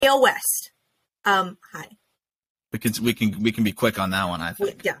AL West. Hi. We can be quick on that one, I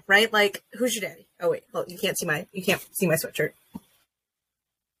think. Yeah, right? Like, who's your daddy? Oh wait, well, you can't see my sweatshirt.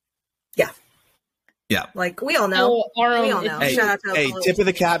 Yeah. Yeah. Like, we all know. We all know. Hey, Shout out to tip of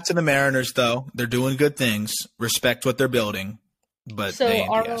the cap to the Mariners, though. They're doing good things. Respect what they're building. But so they ain't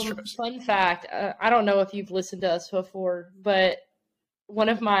the Astros. Fun fact, I don't know if you've listened to us before, but one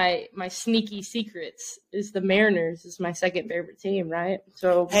of my sneaky secrets is the Mariners is my second favorite team, right?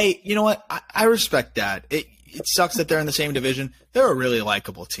 So hey, you know what? I respect that. It sucks that they're in the same division. They're a really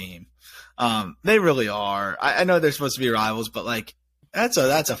likable team. They really are. I know they're supposed to be rivals, but like that's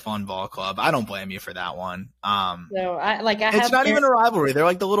a fun ball club. I don't blame you for that one. It's not even a rivalry. They're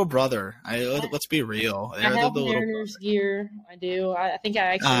like the little brother. Let's be real. I have the Mariners gear. I do. I think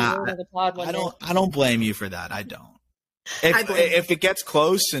I actually wore the pod one day. I don't blame you for that. I don't. If it gets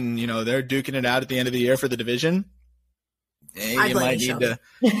close and they're duking it out at the end of the year for the division, you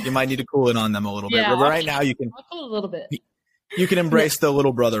might need to cool it on them a little bit. But right now you can I'll cool a little bit. You can embrace the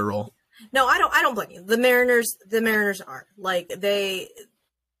little brother role. No, I don't blame you. The Mariners are like they're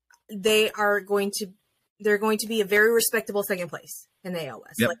going to be a very respectable second place in the AL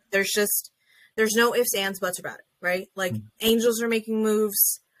West. Yep. Like there's no ifs, ands, buts about it, right? Like Angels are making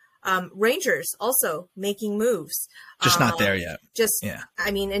moves. Rangers also making moves. Just not there yet.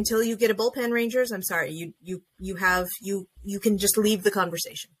 I mean, until you get a bullpen Rangers, I'm sorry, you can just leave the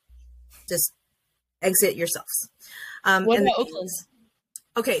conversation. Just exit yourselves. What about Oakland?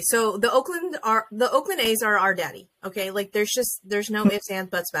 Okay, so the Oakland A's are our daddy. Okay, like there's no ifs, ands,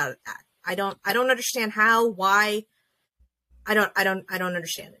 buts about that. I don't understand why. I don't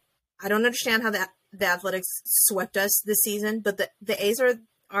understand it. I don't understand how the Athletics swept us this season, but the A's are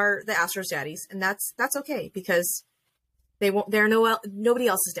the Astros daddies, and that's okay because nobody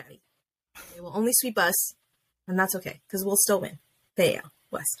else's daddy. They will only sweep us, and that's okay because we'll still win the AL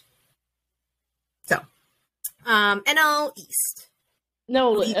West. So, NL East.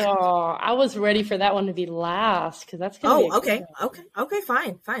 No, I was ready for that one to be last because that's gonna be okay,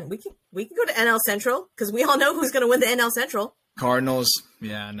 fine. We can go to NL Central because we all know who's going to win the NL Central. Cardinals,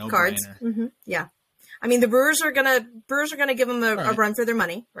 yeah, no Cards, yeah. I mean, the Brewers are gonna give them a run for their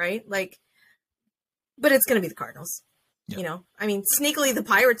money, right? Like, but it's gonna be the Cardinals. Yep. I mean, sneakily the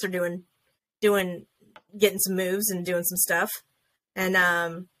Pirates are getting some moves and doing some stuff, and I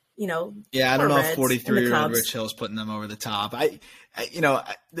don't know if 43-year-old Rich Hill's putting them over the top.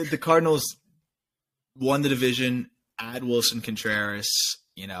 The Cardinals won the division. Add Wilson Contreras,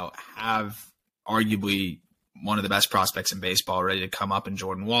 have arguably one of the best prospects in baseball ready to come up in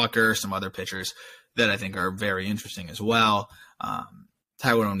Jordan Walker, some other pitchers that I think are very interesting as well.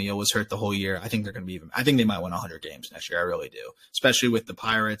 Tyler O'Neill was hurt the whole year. I think they're going to be I think they might win 100 games next year. I really do, especially with the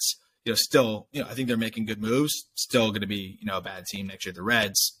Pirates. Still, I think they're making good moves. Still going to be, a bad team next year. The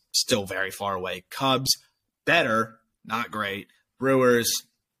Reds still very far away. Cubs better, not great. Brewers,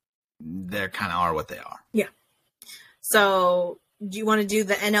 they kind of are what they are. Yeah. So, do you want to do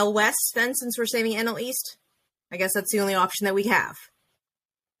the NL West then, since we're saving NL East? I guess that's the only option that we have.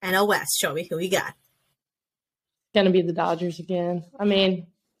 NL West, show me who we got. Going to be the Dodgers again. I mean,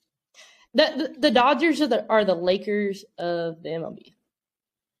 the Dodgers are the Lakers of the MLB.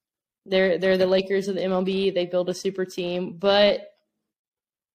 They're the Lakers of the MLB. They build a super team, but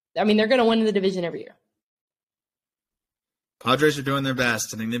I mean, they're going to win the division every year. Padres are doing their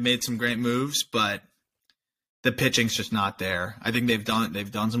best. I think they've made some great moves, but the pitching's just not there. I think they've done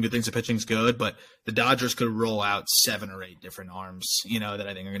some good things. The pitching's good, but the Dodgers could roll out 7 or 8 different arms, that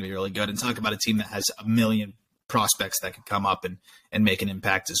I think are going to be really good. And talk about a team that has a million prospects that could come up and make an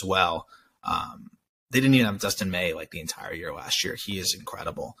impact as well. They didn't even have Dustin May like the entire year last year. He is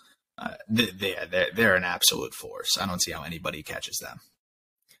incredible. They're an absolute force. I don't see how anybody catches them.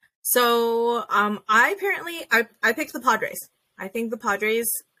 So I picked the Padres. I think the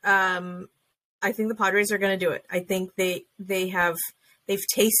Padres are going to do it. I think they've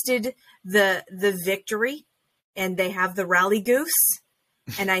tasted the victory, and they have the rally goose,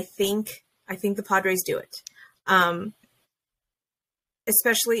 and I think the Padres do it.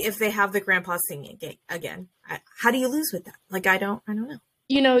 Especially if they have the grandpa singing again. How do you lose with that? Like, I don't know.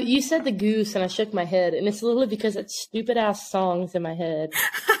 You said the goose, and I shook my head, and it's literally because it's stupid ass songs in my head.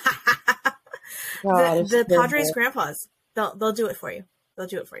 God, the Padres grandpas, they'll do it for you. They'll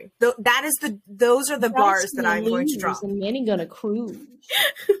do it for you. Those are the bars that I'm going to drop. And Manny gonna cruise.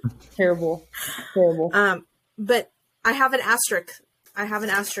 Terrible. But I have an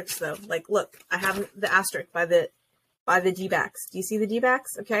asterisk though. Like, look, I have the asterisk by the D-backs. Do you see the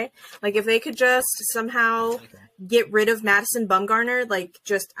D-backs? Okay. Like, if they could just somehow get rid of Madison Bumgarner, like,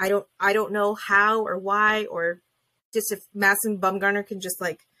 just I don't know how or why, or just if Madison Bumgarner can just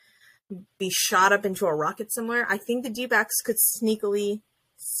like be shot up into a rocket somewhere, I think the D-backs could sneakily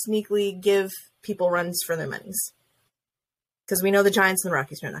give people runs for their monies. Because we know the Giants and the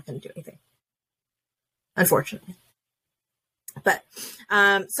Rockies are not going to do anything. Unfortunately. But,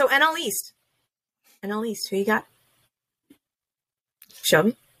 so NL East. NL East, who you got?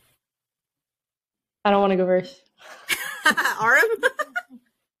 Shelby? I don't want to go first. Aram?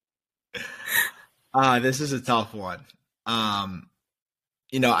 This is a tough one.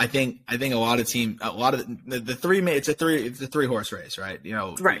 You know, I think a lot of the three, it's a three horse race, right? You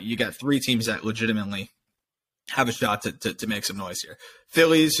know, right. You got three teams that legitimately have a shot to make some noise here.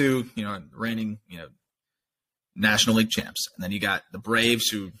 Phillies, who, you know, reigning, you know, National League champs. And then you got the Braves,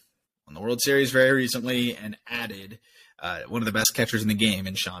 who won the World Series very recently and added one of the best catchers in the game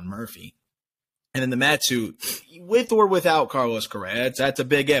in Sean Murphy. And then the Mets, who, with or without Carlos Correa, that's a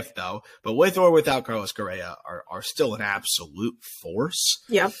big if, though, but with or without Carlos Correa are still an absolute force.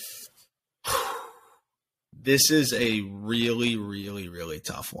 Yeah. This is a really, really, really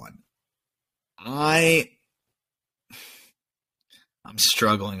tough one. I'm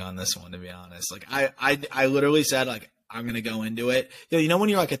struggling on this one, to be honest. Like, I literally said, like, I'm gonna go into it. You know when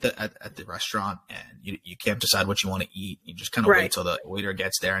you're like at the restaurant and you can't decide what you want to eat, you just kind of wait till the waiter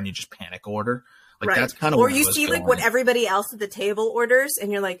gets there and you just panic order. Like that's kind of, or you see like what everybody else at the table orders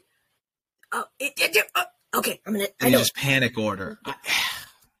and you're like, oh, okay, I'm gonna. And you just panic order. All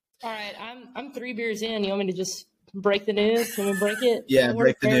right, I'm 3 beers in. You want me to just break the news? Can we break it? Yeah,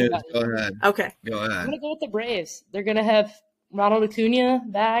 break the news. Go ahead. Okay, go ahead. I'm gonna go with the Braves. They're gonna have Ronald Acuna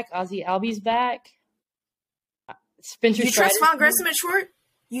back. Ozzie Albies back. Spencer. You trust Vaughn Grissom at short?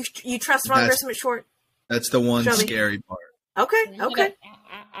 You trust Vaughn Grissom at short? That's the one scary part. Okay.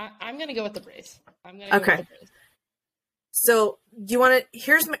 I'm gonna go with the Braves. I'm gonna go with the Braves. So do you want to?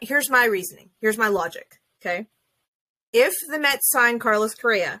 Here's my reasoning. Here's my logic. Okay, if the Mets sign Carlos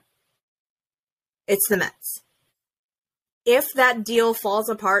Correa, it's the Mets. If that deal falls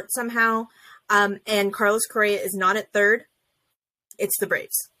apart somehow, and Carlos Correa is not at third, it's the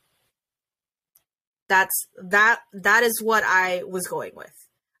Braves. That is what I was going with.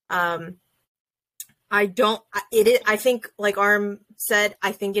 I think, like Arm said,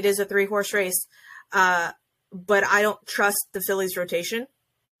 I think it is a 3-horse race. But I don't trust the Phillies rotation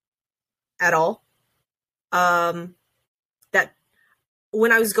at all. That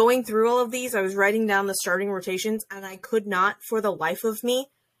when I was going through all of these, I was writing down the starting rotations and I could not for the life of me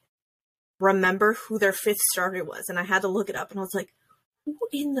remember who their 5th starter was. And I had to look it up and I was like, who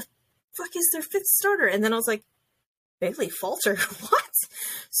in the fuck is their 5th starter? And then I was like, Bailey Falter, what?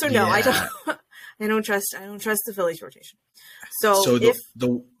 So no, I don't trust the Phillies rotation. So sorry,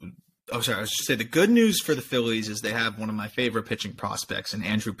 I was just say the good news for the Phillies is they have one of my favorite pitching prospects in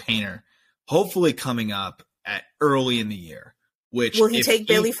Andrew Painter, hopefully coming up at early in the year. Which will he take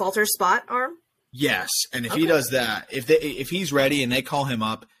Bailey Falter's spot, Arm? Yes, and if he does that, if he's ready and they call him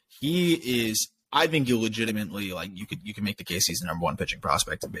up, he is. I think you legitimately, like, you can make the case he's the number 1 pitching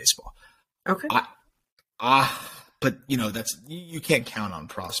prospect in baseball. Okay. But you know you can't count on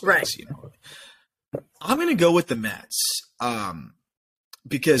prospects. Right. You know, I'm going to go with the Mets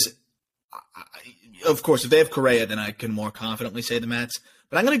because, of course, if they have Correa, then I can more confidently say the Mets.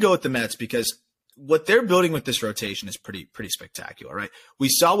 But I'm going to go with the Mets because what they're building with this rotation is pretty spectacular, right? We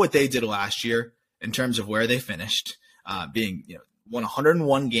saw what they did last year in terms of where they finished, being won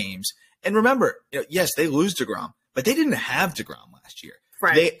 101 games. And remember, yes, they lose DeGrom, but they didn't have DeGrom last year.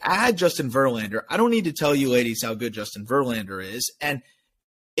 Right. They add Justin Verlander. I don't need to tell you ladies how good Justin Verlander is. And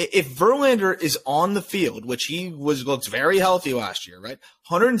if Verlander is on the field, which he looks very healthy last year, right?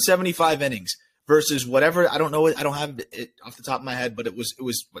 175 innings versus whatever, I don't know, I don't have it off the top of my head, but it was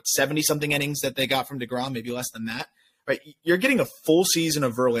what, 70 something innings that they got from DeGrom, maybe less than that, right? You're getting a full season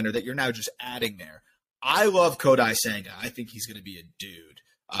of Verlander that you're now just adding there. I love Kodai Senga. I think he's going to be a dude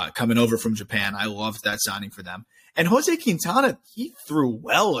coming over from Japan. I loved that signing for them. And Jose Quintana, he threw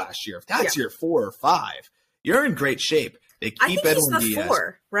well last year. If that's your 4 or 5, you're in great shape. They keep Edwin Diaz. He's the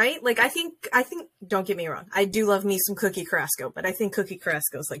 4, right? Like I think. Don't get me wrong. I do love me some Cookie Carrasco, but I think Cookie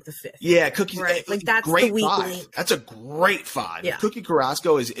Carrasco is like the 5th. Yeah, Cookie. Right? Like that's great the weak 5. link. That's a great 5. Yeah. If Cookie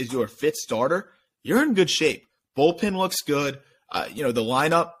Carrasco is your 5th starter, you're in good shape. Bullpen looks good. The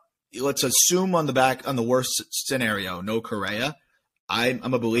lineup. Let's assume on the worst scenario, no Correa.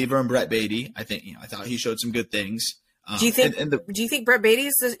 I'm a believer in Brett Beatty. I think I thought he showed some good things. Do you think Brett Beatty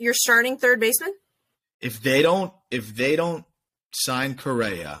is your starting third baseman? If they don't sign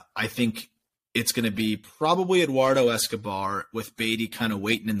Correa, I think it's going to be probably Eduardo Escobar with Beatty kind of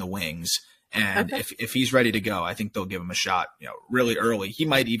waiting in the wings. And if he's ready to go, I think they'll give him a shot, really early. He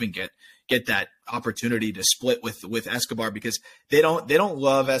might even get, get that opportunity to split with Escobar, because they don't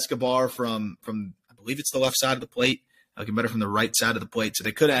love Escobar from I believe it's the left side of the plate, looking better from the right side of the plate. So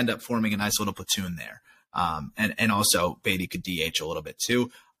they could end up forming a nice little platoon there. And also Beatty could DH a little bit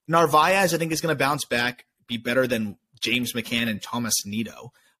too. Narvaez, I think, is going to bounce back, be better than James McCann and Thomas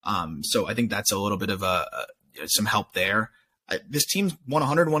Nido. So I think that's a little bit of some help there. This team's won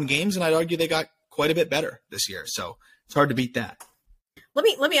 101 games, and I'd argue they got quite a bit better this year. So it's hard to beat that. Let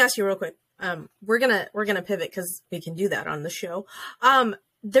me ask you real quick. We're gonna pivot because we can do that on the show.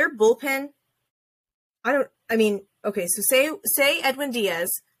 Their bullpen. Okay. So say Edwin Diaz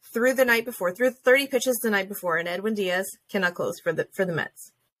threw 30 pitches the night before, and Edwin Diaz cannot close for the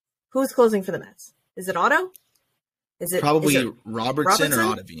Mets. Who's closing for the Mets? Is it Otto? Is it probably Robertson or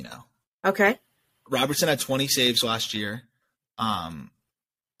Ottavino? Okay. Robertson had 20 saves last year.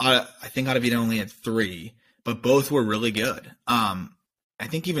 I think Ottavino only had 3, but both were really good. I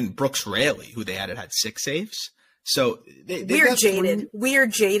think even Brooks Raley, who they had 6 saves. So we are jaded. We are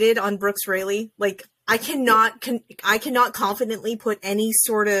jaded on Brooks Raley. Like I cannot confidently put any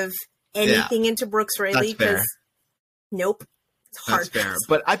sort of anything into Brooks Raley because nope. It's hard. That's fair.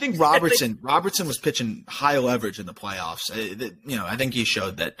 But I think Robertson was pitching high leverage in the playoffs. I think he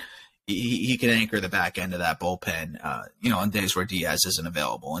showed that he can anchor the back end of that bullpen, on days where Diaz isn't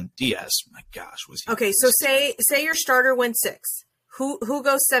available. And Diaz, my gosh, was he okay. So say your starter went 6. Who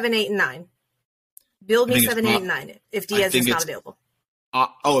goes 7, 8, and 9? Build me 7, 8, and 9 if Diaz is not available.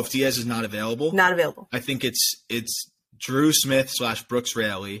 If Diaz is not available? Not available. I think it's Drew Smith / Brooks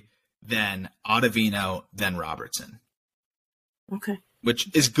Raley, then Ottavino, then Robertson. Okay.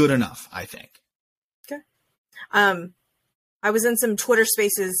 Which is good enough, I think. Okay. I was in some Twitter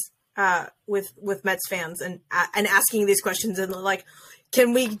spaces with Mets fans and asking these questions, and they're like,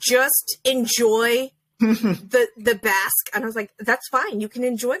 can we just enjoy the Basque? And I was like, that's fine. You can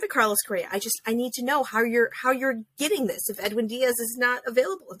enjoy the Carlos Correa. I need to know how you're getting this if Edwin Diaz is not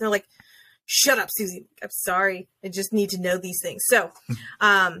available. And they're like, shut up, Susie. I'm sorry. I just need to know these things. So,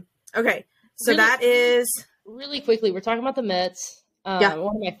 okay. So that is really quickly. We're talking about the Mets. One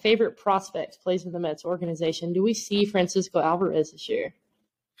of my favorite prospects plays for the Mets organization. Do we see Francisco Alvarez this year?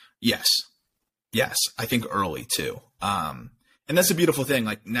 Yes. I think early too. And that's a beautiful thing.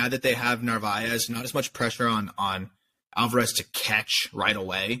 Like now that they have Narvaez, not as much pressure on Alvarez to catch right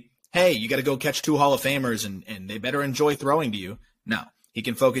away. Hey, you got to go catch 2 Hall of Famers and they better enjoy throwing to you. No, he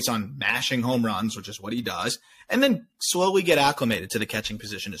can focus on mashing home runs, which is what he does, and then slowly get acclimated to the catching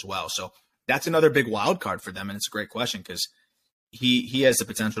position as well. So that's another big wild card for them. And it's a great question because he has the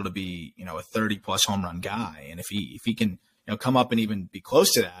potential to be, a 30+ home run guy. And if he can, come up and even be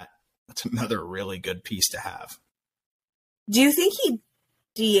close to that, that's another really good piece to have. Do you think he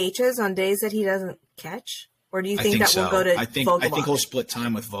DHs on days that he doesn't catch? Or do you think that will go to Vogelbach? I think he'll split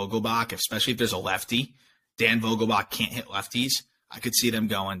time with Vogelbach, especially if there's a lefty. Dan Vogelbach can't hit lefties. I could see them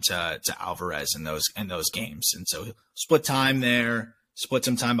going to Alvarez in those games. And so he'll split time there, split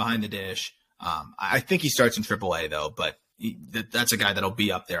some time behind the dish. I think he starts in AAA, though, but that's a guy that'll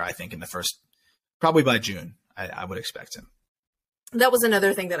be up there, I think, in the first – probably by June, I would expect him. That was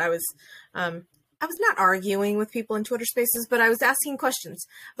another thing that I was not arguing with people in Twitter spaces, but I was asking questions.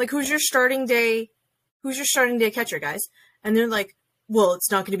 Like, who's your starting day catcher, guys? And they're like, well,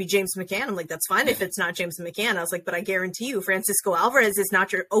 it's not going to be James McCann. I'm like, that's fine if it's not James McCann. I was like, but I guarantee you Francisco Alvarez is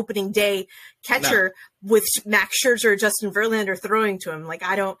not your opening day catcher with Max Scherzer or Justin Verlander throwing to him. Like,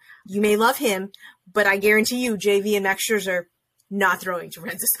 you may love him, but I guarantee you JV and Max Scherzer not throwing to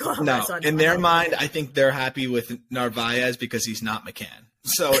Francisco Alvarez. No, in their mind, I think they're happy with Narvaez because he's not McCann.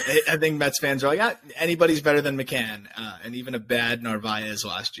 So I think Mets fans are like, anybody's better than McCann, and even a bad Narvaez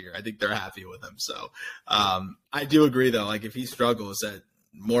last year. I think they're happy with him. So I do agree, though. Like if he struggles, that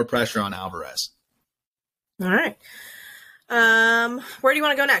more pressure on Alvarez. All right. Where do you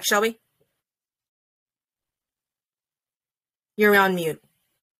want to go next, Shelby? You're on mute.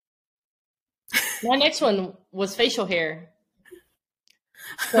 My next one was facial hair.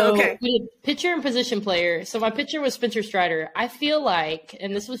 So we did pitcher and position player. So my pitcher was Spencer Strider. I feel like,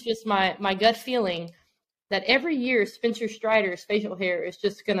 and this was just my gut feeling, that every year Spencer Strider's facial hair is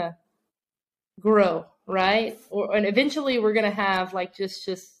just going to grow, right? And eventually we're going to have like just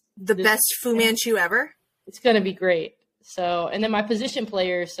the best Fu Manchu ever. It's going to be great. So, and then my position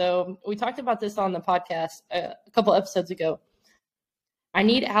player. So we talked about this on the podcast a couple episodes ago. I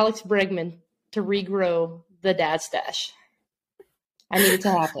need Alex Bregman to regrow the dad stash. I need it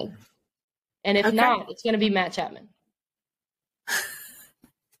to happen. And if not, it's going to be Matt Chapman.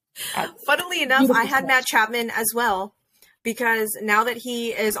 Funnily enough, I had Matt Chapman as well because now that he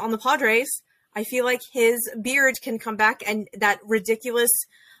is on the Padres, I feel like his beard can come back and that ridiculous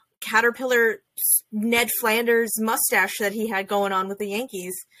caterpillar Ned Flanders mustache that he had going on with the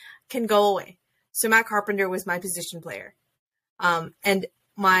Yankees can go away. So Matt Carpenter was my position player. And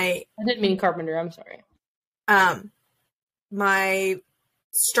I didn't mean Carpenter. I'm sorry. My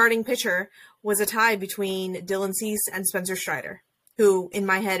starting pitcher was a tie between Dylan Cease and Spencer Strider, who in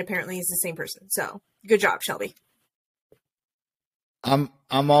my head apparently is the same person. So good job, Shelby. I'm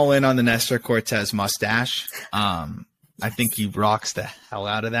all in on the Nestor Cortez mustache. I think he rocks the hell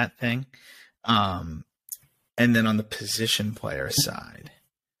out of that thing. And then on the position player side,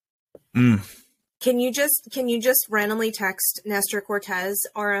 Can you just randomly text Nestor Cortez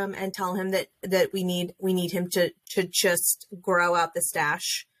RM and tell him that we need him to just grow out the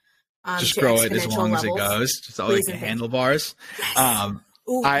stash? Just grow it as long as it goes. Just all like the handlebars. Yes.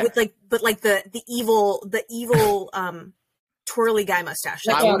 With the evil twirly guy mustache.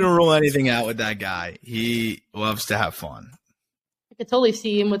 I wouldn't rule anything out with that guy. He loves to have fun. I could totally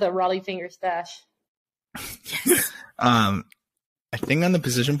see him with a Raleigh finger stash. Yes. I think on the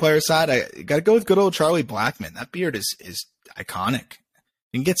position player side, I got to go with good old Charlie Blackmon. That beard is iconic.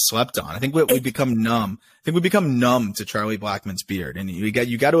 It gets slept on. I think we become numb. I think we become numb to Charlie Blackmon's beard. And you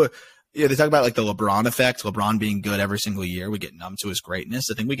got to, they talk about like the LeBron effect, LeBron being good every single year. We get numb to his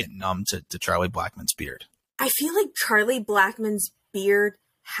greatness. I think we get numb to Charlie Blackmon's beard. I feel like Charlie Blackmon's beard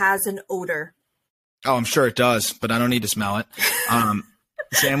has an odor. Oh, I'm sure it does, but I don't need to smell it.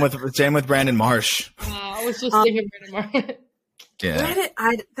 Same with Brandon Marsh. I was just thinking Brandon Marsh. Yeah.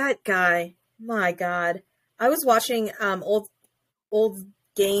 That guy, my God. I was watching old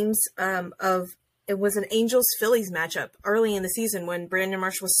games of it was an Angels-Phillies matchup early in the season when Brandon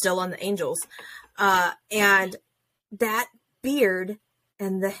Marsh was still on the Angels. And that beard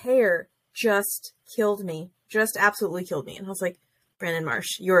and the hair just killed me. Just absolutely killed me. And I was like, Brandon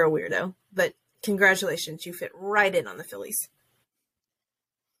Marsh, you're a weirdo. But congratulations, you fit right in on the Phillies.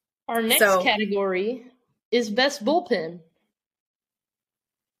 Our next category is best bullpen.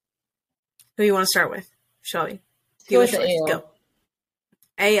 Who do you want to start with, Shelby? Go with the AL. Go.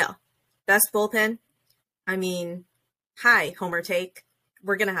 AL. Best bullpen? I mean, hi, Homer take.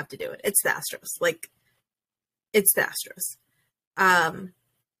 We're going to have to do it. It's the Astros. It's the Astros.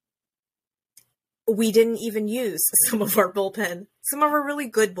 We didn't even use some of our really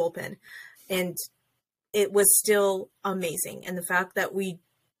good bullpen. And it was still amazing. And the fact that we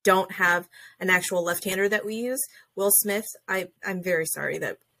don't have an actual left-hander that we use, Will Smith, I'm very sorry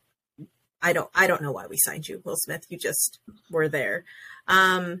that I don't know why we signed you, Will Smith. You just were there.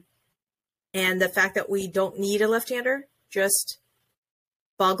 And the fact that we don't need a left-hander just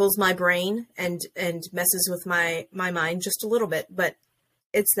boggles my brain and messes with my mind just a little bit, but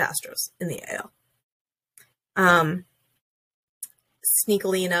it's the Astros in the AL.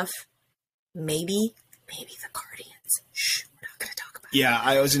 Sneakily enough, maybe the Guardians. Shh, we're not going to talk about it. Yeah,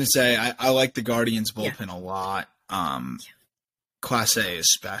 I was going to say, I like the Guardians bullpen a lot. Class A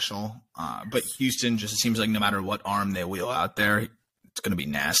is special, but Houston just seems like no matter what arm they wheel out there, it's going to be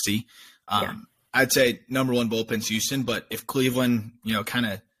nasty. I'd say number one bullpen's Houston, but if Cleveland, kind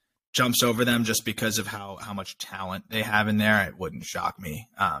of jumps over them just because of how much talent they have in there, it wouldn't shock me.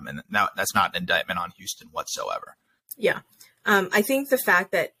 And that's not an indictment on Houston whatsoever. Yeah. I think the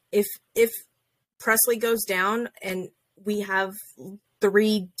fact that if Presley goes down and we have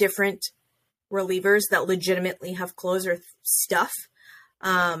 3 different relievers that legitimately have closer stuff,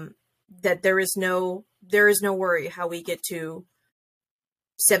 that there is no worry how we get to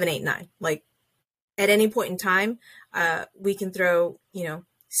 7, 8, 9. Like at any point in time, we can throw,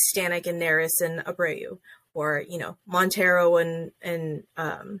 Stanek and Neris and Abreu, or, Montero and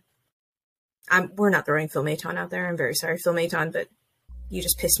we're not throwing Phil Maton out there. I'm very sorry, Phil Maton, but you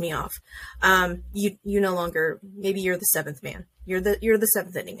just pissed me off. You no longer, maybe you're the 7th man. You're the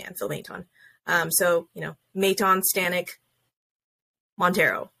 7th inning man, Phil Maton. So, Maton, Stanek,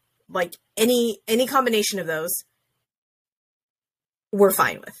 Montero, like any combination of those, we're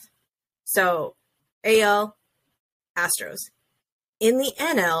fine with. So AL, Astros. In the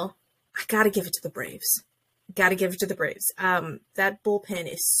NL, I got to give it to the Braves. That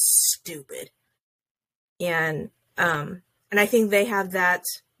bullpen is stupid. And I think they have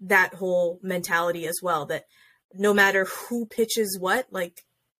that whole mentality as well, that no matter who pitches what, like,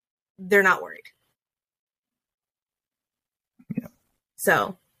 they're not worried. Yeah.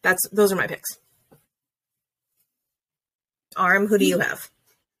 So those are my picks. Arm, who do you have?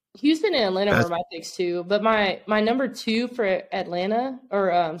 Houston and Atlanta were my picks too, but my number 2 for Atlanta,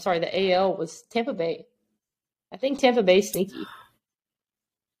 or the AL, was Tampa Bay. I think Tampa Bay's sneaky.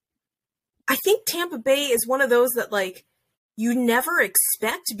 I think Tampa Bay is one of those that, like, you never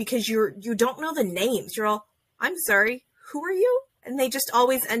expect because you don't know the names. You're all, I'm sorry, who are you? and they just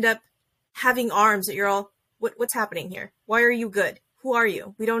always end up having arms that you're all, what's happening here? Why are you good? Who are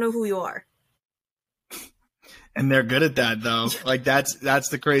you? We don't know who you are. And they're good at that, though. Like, that's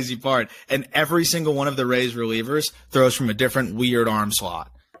the crazy part. And every single one of the Rays relievers throws from a different weird arm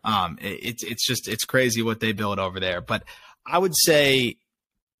slot. It's crazy what they build over there. But I would say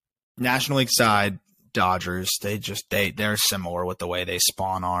National League side, Dodgers, they're similar with the way they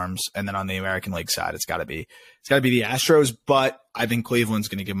spawn arms. And then on the American League side, it's got to be the Astros. But I think Cleveland's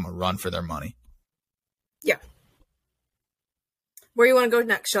going to give them a run for their money. Yeah. Where do you want to go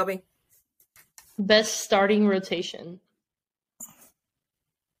next, Shelby? Best starting rotation.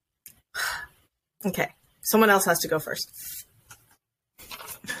 Okay. Someone else has to go first.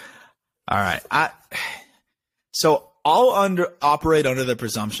 All right. So I'll operate under the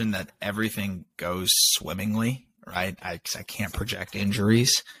presumption that everything goes swimmingly, right? I can't project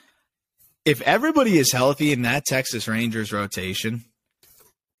injuries. If everybody is healthy in that Texas Rangers rotation,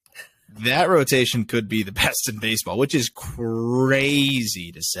 that rotation could be the best in baseball, which is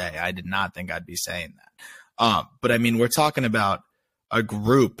crazy to say. I did not think I'd be saying that. But I mean, we're talking about a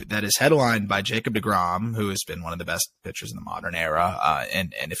group that is headlined by Jacob deGrom, who has been one of the best pitchers in the modern era.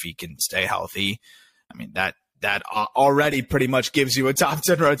 And if he can stay healthy, I mean, that already pretty much gives you a top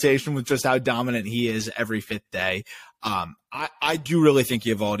 10 rotation with just how dominant he is every fifth day. I do really think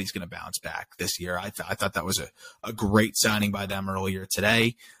Eovaldi's going to bounce back this year. I thought that was a great signing by them earlier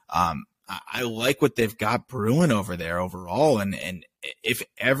today. I like what they've got brewing over there overall. And if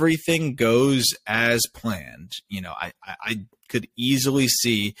everything goes as planned, I could easily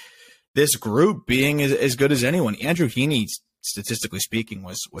see this group being as good as anyone. Andrew Heaney, statistically speaking,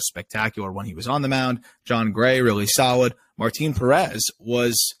 was spectacular when he was on the mound. John Gray, really solid. Martin Perez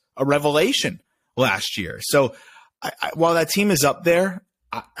was a revelation last year. So while that team is up there,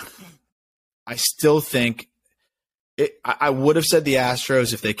 I still think I would have said the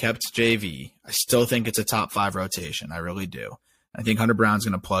Astros if they kept JV. I still think it's a top 5 rotation. I really do. I think Hunter Brown's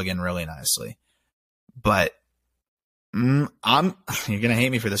going to plug in really nicely. But you're going to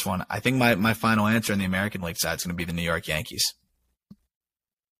hate me for this one. I think my final answer in the American League side is going to be the New York Yankees.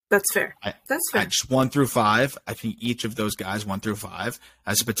 That's fair. That's fair. Just 1 through 5. I think each of those guys, 1 through 5,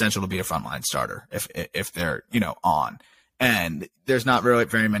 has the potential to be a frontline starter if they're on. And there's not really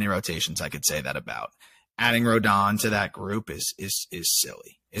very many rotations I could say that about. Adding Rodon to that group is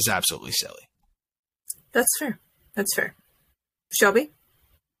silly. Is absolutely silly. That's fair. That's fair. Shelby?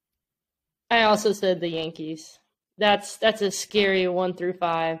 I also said the Yankees. That's a scary 1 through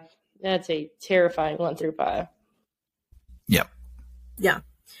 5. That's a terrifying 1 through 5. Yep. Yeah.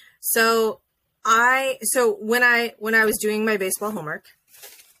 So when I was doing my baseball homework,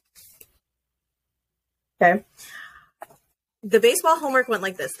 okay, the baseball homework went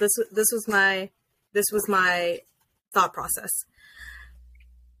like this. This was my thought process.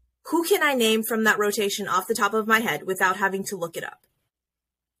 Who can I name from that rotation off the top of my head without having to look it up?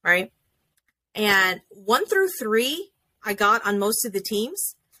 Right? And 1 through 3, I got on most of the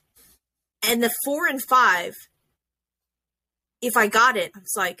teams. And the 4 and 5, if I got it, I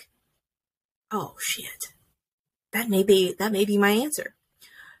was like, oh shit, that may be my answer.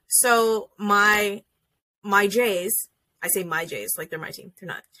 So my Jays, I say my Jays like they're my team. They're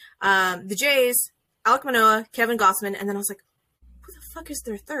not. The Jays, Alek Manoah, Kevin Gausman, and then I was like, who the fuck is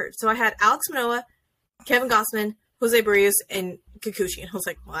their third? So I had Alex Manoah, Kevin Gausman, Jose Barrios, and Kikuchi. And I was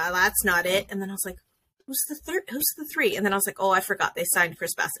like, well, that's not it. And then I was like, who's the third? Who's the 3? And then I was like, oh, I forgot. They signed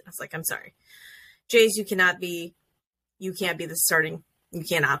Chris Bassett. I was like, I'm sorry. Jays, you can't be the starting. You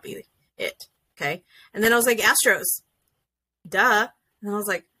cannot be it. Okay. And then I was like, Astros. Duh. And then I was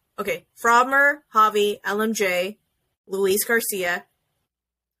like, okay, Frommer, Javi, LMJ, Luis Garcia.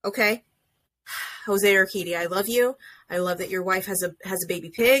 Okay. Jose Urquidy, I love you. I love that your wife has a baby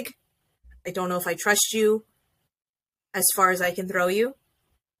pig. I don't know if I trust you as far as I can throw you.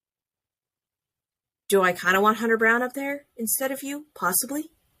 Do I kind of want Hunter Brown up there instead of you? Possibly.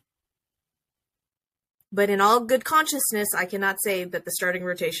 But in all good consciousness, I cannot say that the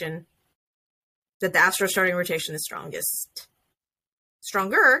Astro starting rotation is strongest.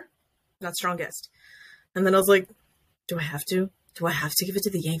 Stronger, not strongest. And then I was like, do I have to give it to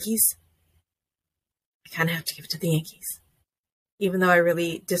the Yankees? I kind of have to give it to the Yankees. Even though I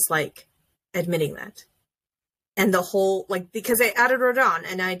really dislike admitting that. And the whole, because I added Rodon,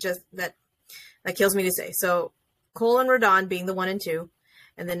 and that kills me to say. So Cole and Rodon being the 1 and 2,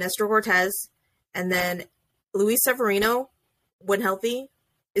 and then Nestor Cortez, and then Luis Severino, when healthy,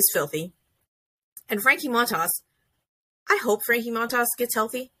 is filthy. And Frankie Montas, I hope Frankie Montas gets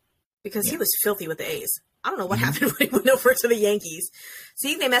healthy because he was filthy with the A's. I don't know what happened when he went over to the Yankees.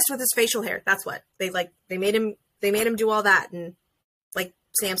 See, they messed with his facial hair. That's what they made him do all that, and like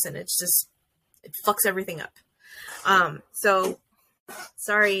Samson. It fucks everything up. So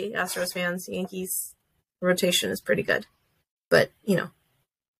sorry, Astros fans. Yankees rotation is pretty good, but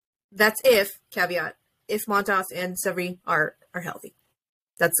that's caveat if Montas and Severy are healthy.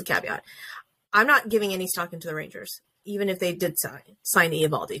 That's the caveat. I'm not giving any stock into the Rangers, even if they did sign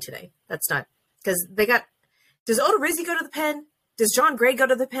Eovaldi today. That's not because they got. Does Odorizzi go to the pen? Does John Gray go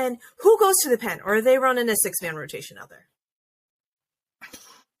to the pen? Who goes to the pen? Or are they running a 6-man rotation out there?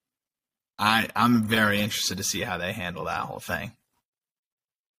 I'm very interested to see how they handle that whole thing.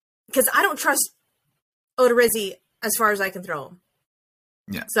 Because I don't trust Odorizzi as far as I can throw him.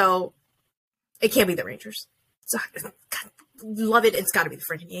 Yeah. So it can't be the Rangers. So God, love it. It's got to be the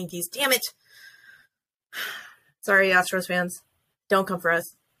freaking Yankees. Damn it. Sorry, Astros fans. Don't come for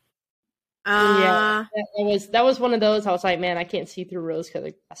us. Yeah, that was one of those. I was like, man, I can't see through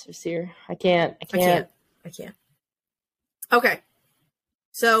rose-colored glasses here. I can't. Okay.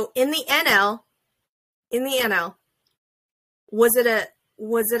 So in the NL, was it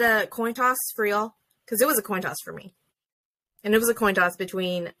a coin toss for y'all? Because it was a coin toss for me, and it was a coin toss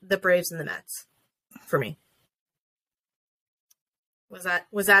between the Braves and the Mets for me. Was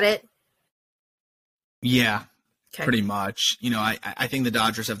that it? Yeah. Okay. Pretty much. I think the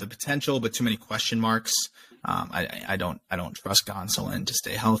Dodgers have the potential, but too many question marks. I don't trust Gonsolin to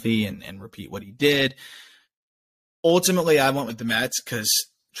stay healthy and repeat what he did. Ultimately, I went with the Mets because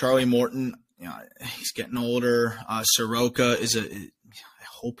Charlie Morton, he's getting older. Soroka I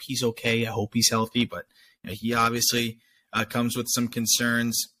hope he's okay. I hope he's healthy, but he obviously comes with some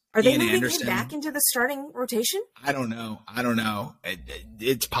concerns. Are they moving him back into the starting rotation? I don't know.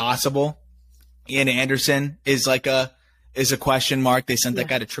 It's possible. Ian Anderson is a question mark. They sent that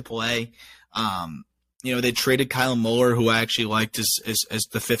guy to AAA. They traded Kyle Muller, who I actually liked as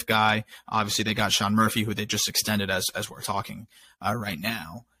the fifth guy. Obviously, they got Sean Murphy, who they just extended as we're talking right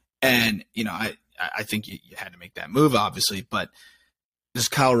now. And I think you had to make that move, obviously. But does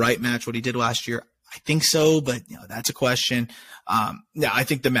Kyle Wright match what he did last year? I think so, but that's a question. I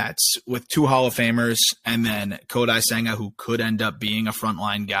think the Mets with 2 Hall of Famers and then Kodai Senga, who could end up being a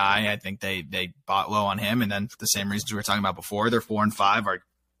frontline guy. I think they bought low on him, and then for the same reasons we were talking about before, their 4 and 5 are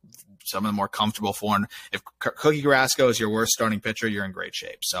some of the more comfortable 4. And if Cookie Carrasco is your worst starting pitcher, you're in great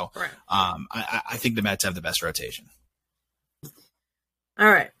shape. So, right. I think the Mets have the best rotation.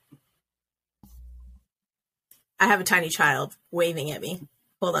 All right. I have a tiny child waving at me.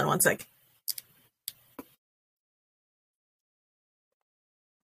 Hold on one sec.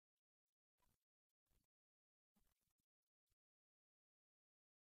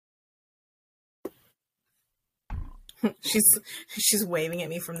 She's waving at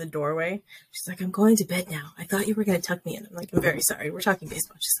me from the doorway. She's like, I'm going to bed now. I thought you were going to tuck me in. I'm like, I'm very sorry. We're talking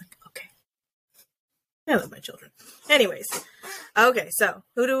baseball. She's like, okay. I love my children. Anyways. Okay. So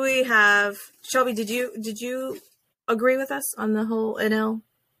who do we have? Shelby, did you agree with us on the whole NL?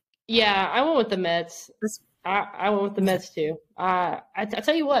 Yeah, I went with the Mets. I went with the Mets too. I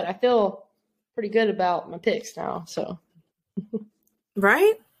tell you what, I feel pretty good about my picks now. So.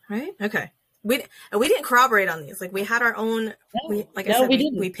 Right. Okay. We didn't corroborate on these. Like we had our own. We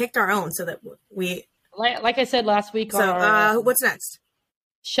picked our own so that we. Like I said last week. So what's next?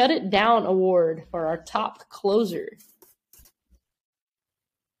 Shut It Down award for our top closer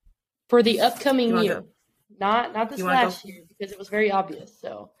for the upcoming year. Not this last year because it was very obvious.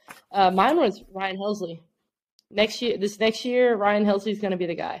 So mine was Ryan Helsley. This next year, Ryan Helsley is going to be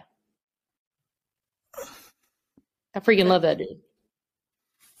the guy. I freaking love that dude.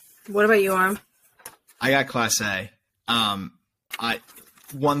 What about you, Arm? I got Class A. I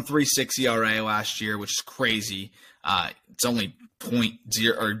 1.36 ERA last year, which is crazy. It's only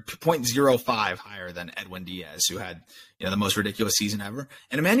 0.05 higher than Edwin Diaz, who had the most ridiculous season ever.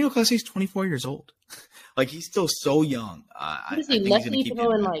 And Emmanuel Clase is 24 years old. Like he's still so young. What is he lefty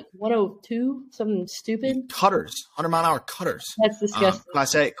throwing like 102? Something stupid. Cutters, 100-mile-an-hour cutters. That's disgusting.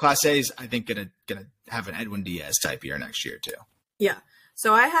 Class A is I think gonna have an Edwin Diaz type year next year too. Yeah.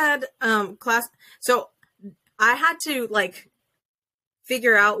 So I had So I had to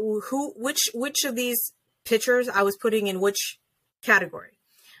figure out which of these pitchers I was putting in which category.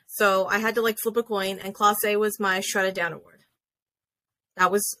 So I had to flip a coin, and Class A was my Shut It Down award.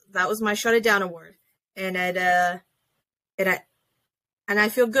 That was my Shut It Down award, and I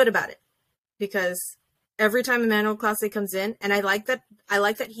feel good about it because every time Emmanuel Clase comes in, and I like that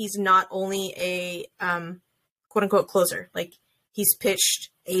he's not only a quote unquote closer, he's pitched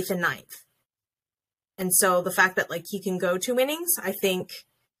 8th and 9th. And so the fact that he can go 2 innings, I think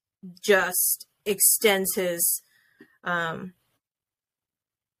just extends his I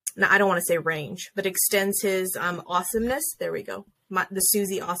don't want to say range, but extends his awesomeness. There we go. the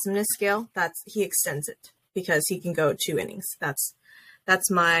Susie Awesomeness scale, he extends it because he can go 2 innings. That's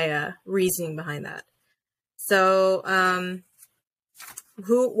my reasoning behind that. So,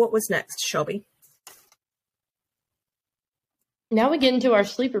 what was next, Shelby? Now we get into our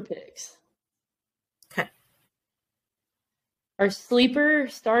sleeper picks. Okay. Our sleeper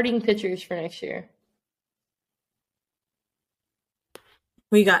starting pitchers for next year.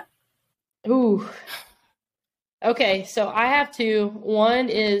 What you got? Ooh. Okay, so I have 2. One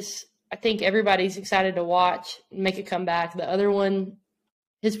is I think everybody's excited to watch make a comeback. The other one,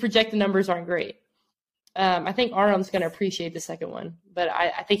 his projected numbers aren't great. I think Aram's going to appreciate the second one, but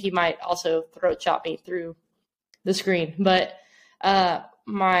I think he might also throat chop me through the screen. But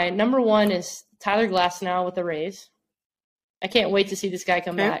my number 1 is Tyler Glasnow with the Rays. I can't wait to see this guy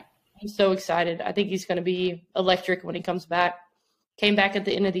come back. I'm so excited. I think he's going to be electric when he comes back. Came back at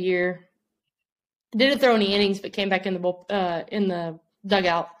the end of the year. Didn't throw any innings, but came back in the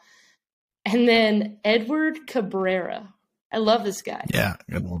dugout. And then Edward Cabrera. I love this guy. Yeah,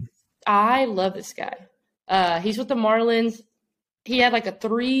 good one. I love this guy. He's with the Marlins. He had like a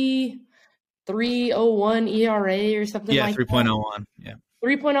 3.01 ERA or something like that. 3.01. Yeah.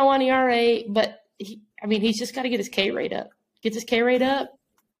 3.01 ERA, but he's just got to get his K rate up. Gets his K rate up,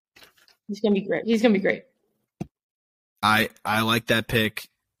 he's going to be great. He's going to be great. I like that pick.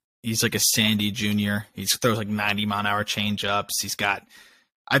 He's like a Sandy Jr. He throws like 90-mile-an-hour change-ups. He's got,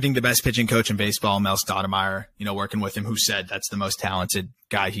 I think, the best pitching coach in baseball, Mel Stoudemire, working with him, who said that's the most talented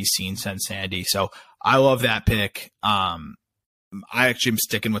guy he's seen since Sandy. So I love that pick. I actually am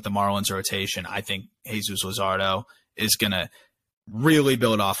sticking with the Marlins rotation. I think Jesus Luzardo is going to really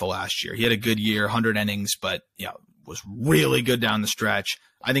build off of last year. He had a good year, 100 innings, but was really good down the stretch.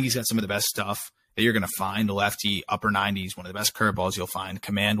 I think he's got some of the best stuff that you're going to find. The lefty, upper 90s, one of the best curveballs you'll find.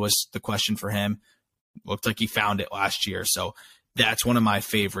 Command was the question for him. Looked like he found it last year. So that's one of my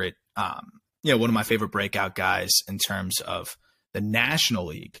favorite, one of my favorite breakout guys in terms of the National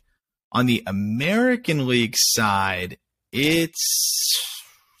League. On the American League side, it's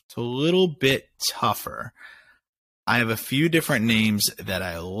a little bit tougher. I have a few different names that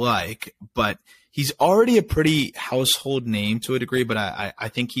I like, but he's already a pretty household name to a degree, but I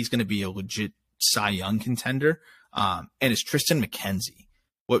think he's going to be a legit Cy Young contender, and it's Triston McKenzie.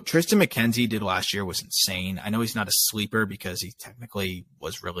 What Triston McKenzie did last year was insane. I know he's not a sleeper because he technically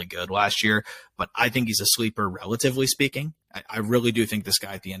was really good last year, but I think he's a sleeper relatively speaking. I really do think this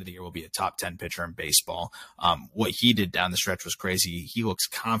guy at the end of the year will be a top 10 pitcher in baseball. What he did down the stretch was crazy. He looks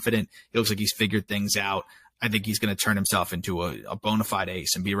confident. He looks like he's figured things out. I think he's going to turn himself into a bona fide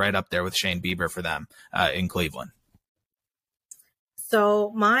ace and be right up there with Shane Bieber for them in Cleveland.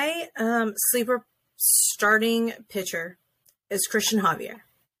 So my sleeper starting pitcher is Christian Javier.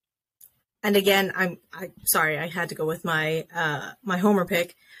 And again, I'm sorry, I had to go with my my homer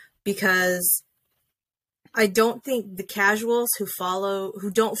pick because I don't think the casuals who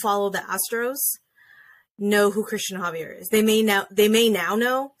don't follow the Astros know who Christian Javier is. They may now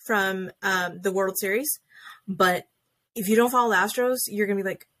know from the World Series, but if you don't follow the Astros, you're gonna be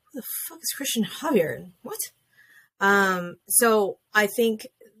like, who the fuck is Christian Javier? What? So I think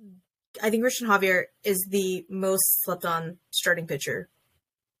Christian Javier is the most slept on starting pitcher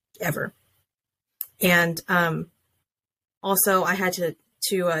ever. And also I had to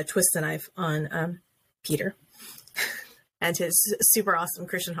twist the knife on Peter and his super awesome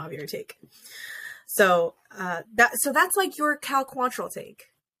Christian Javier take. So that's like your Cal Quantrill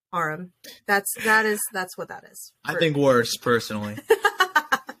take, Aram. That's what that is. I think worse, personally.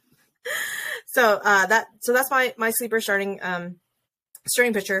 So that's my sleeper starting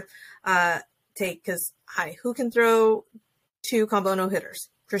pitcher take, because who can throw 2 combo no hitters?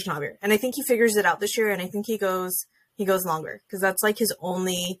 Christian Javier. And I think he figures it out this year, and I think he goes longer, because that's like his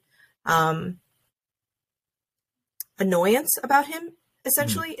only annoyance about him,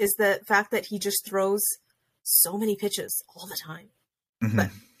 essentially, is the fact that he just throws so many pitches all the time. Mm-hmm. But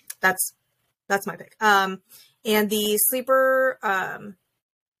that's my pick. And the sleeper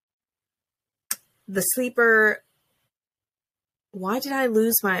why did I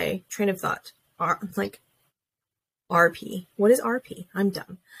lose my train of thought? RP. What is RP? I'm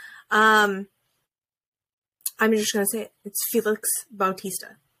dumb. I'm just going to say it. It's Felix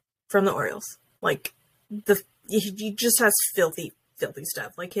Bautista from the Orioles. He just has filthy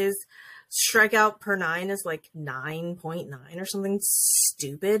stuff. Like, his strikeout per 9 is like 9.9 or something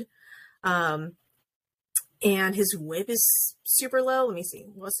stupid. And his whip is super low. Let me see.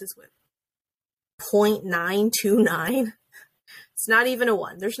 What's his whip? 0.929. It's not even a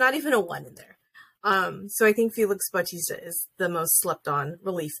 1. There's not even a 1 in there. So I think Felix Bautista is the most slept on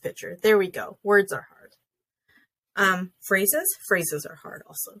relief pitcher. There we go. Words are hard. Phrases are hard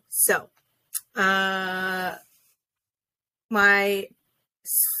also. So, my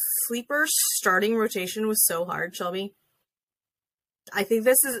sleeper starting rotation was so hard, Shelby. I think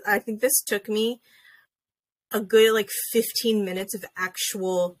this took me a good like 15 minutes of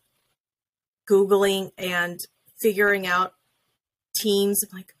actual Googling and figuring out teams.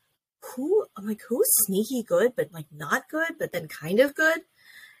 I'm like, who's sneaky good, but like not good, but then kind of good.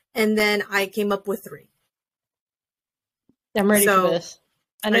 And then I came up with 3. I'm ready for this.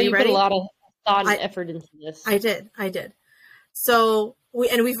 I know you put a lot of thought and effort into this. I did. So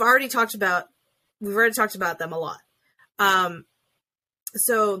we've already talked about them a lot.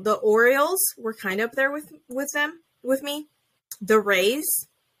 So the Orioles were kind of up there with me, the Rays,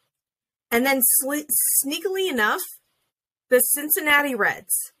 and then sneakily enough, the Cincinnati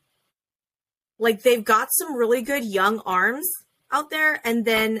Reds. Like, they've got some really good young arms out there, and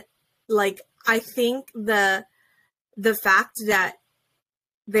then like I think the fact that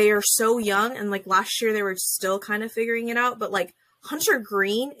they are so young, and like last year they were still kind of figuring it out, but like Hunter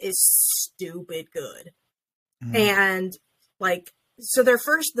Green is stupid good. Mm-hmm. And like, so their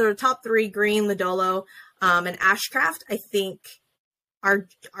top 3, Green, Lodolo, and Ashcraft, I think are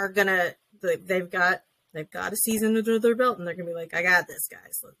gonna, they've got a season under their belt, and they're gonna be like, I got this,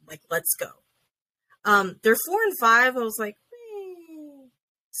 guys. Like, let's go. They're 4 and 5. I was like,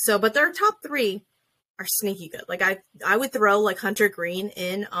 so, but their top 3 are sneaky good. Like, I would throw like Hunter Green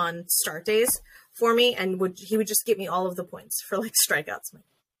in on start days for me, and he would just get me all of the points for like strikeouts. I'm like,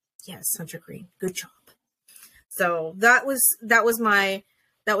 yes, Hunter Green, good job. So that was my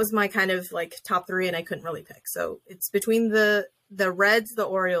kind of like top 3, and I couldn't really pick. So it's between the Reds, the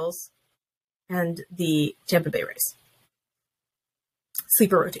Orioles, and the Tampa Bay Rays.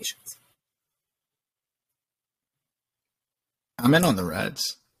 Sleeper rotations. I'm in on the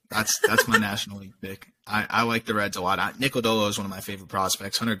Reds. That's my National League pick. I like the Reds a lot. Nick Lodolo is one of my favorite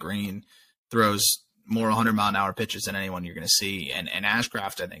prospects. Hunter Green throws more 100-mile-an-hour pitches than anyone you're going to see. And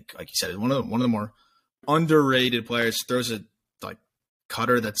Ashcraft, I think, like you said, is one of the more underrated players. Throws a like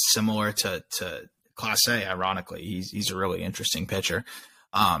cutter that's similar to Class A. Ironically, he's a really interesting pitcher.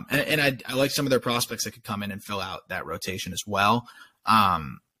 And I like some of their prospects that could come in and fill out that rotation as well.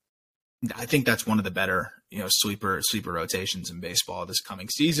 I think that's one of the better, sleeper rotations in baseball this coming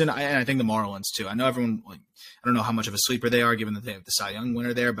season. And I think the Marlins too. I know everyone, I don't know how much of a sleeper they are, given that they have the Cy Young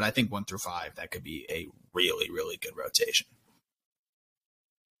winner there, but I think 1 through 5, that could be a really, really good rotation.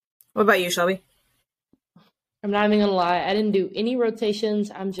 What about you, Shelby? I'm not even gonna lie. I didn't do any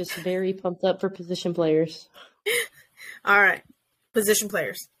rotations. I'm just very pumped up for position players. All right, position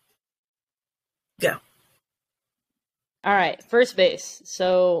players. Go. All right, first base.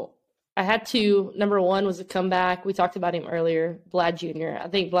 So I had 2. Number 1 was a comeback. We talked about him earlier, Vlad Jr. I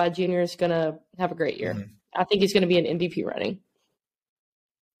think Vlad Jr. is going to have a great year. Mm-hmm. I think he's going to be an MVP running.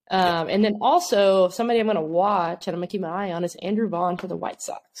 And then also somebody I'm going to watch and I'm going to keep my eye on is Andrew Vaughn for the White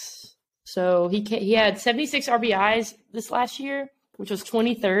Sox. So he had 76 RBIs this last year, which was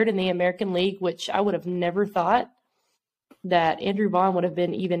 23rd in the American League, which I would have never thought that Andrew Vaughn would have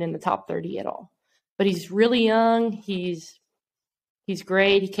been even in the top 30 at all. But he's really young. He's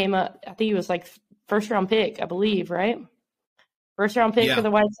great. He came up, I think he was like first-round pick, I believe, right? First-round pick for the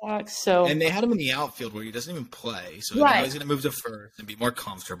White Sox. So, and they had him in the outfield where he doesn't even play. So now he's going to move to first and be more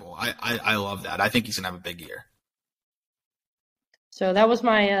comfortable. I love that. I think he's going to have a big year. So that was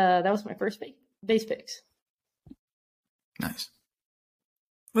my first base picks. Nice.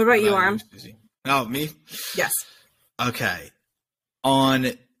 What about you, Arm? Oh, me? Yes. Okay. On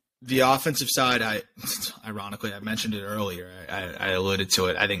the offensive side, ironically, I mentioned it earlier. I alluded to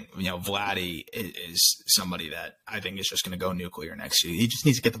it. I think, Vladdy is somebody that I think is just going to go nuclear next year. He just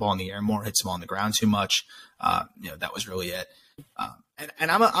needs to get the ball in the air more, hits the ball on the ground too much. That was really it.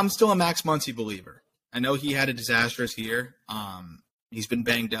 And I'm still a Max Muncy believer. I know he had a disastrous year. He's been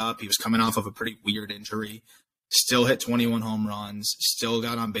banged up. He was coming off of a pretty weird injury. Still hit 21 home runs. Still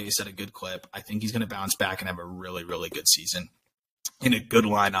got on base at a good clip. I think he's going to bounce back and have a really, really good season in a good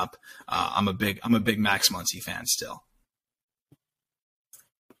lineup. I'm a big Max Muncy fan still.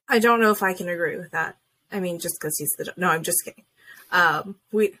 I don't know if I can agree with that. I mean, just because he's no, I'm just kidding.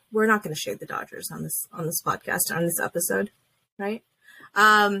 We're not going to shade the Dodgers on this podcast, on this episode, right?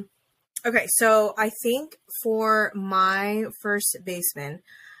 Okay, so I think for my first baseman,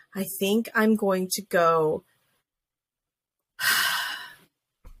 I think I'm going to go.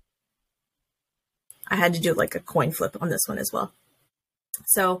 I had to do like a coin flip on this one as well.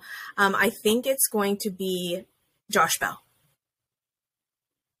 So I think it's going to be Josh Bell.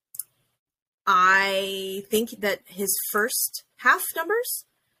 I think that his first half numbers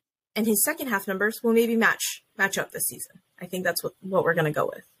and his second half numbers will maybe match up this season. I think that's what we're going to go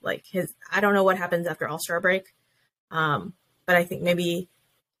with. Like I don't know what happens after All-Star break. But I think maybe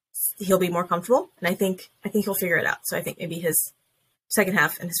he'll be more comfortable, and I think he'll figure it out. So I think maybe his second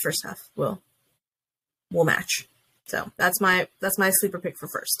half and his first half will match. So that's my sleeper pick for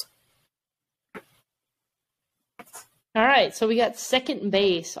first. All right, so we got second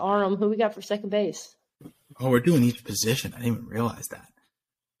base. Aram, who we got for second base? Oh, we're doing each position. I didn't even realize that.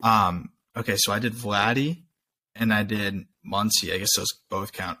 Okay, so I did Vladdy and I did Muncy. I guess those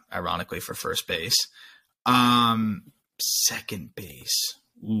both count, ironically, for first base. Second base.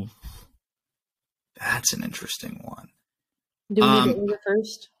 Ooh, that's an interesting one. Do we need to order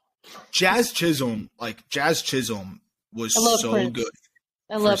first? Jazz Chisholm was so Prince. good.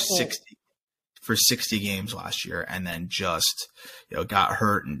 I love 60 games last year, and then just got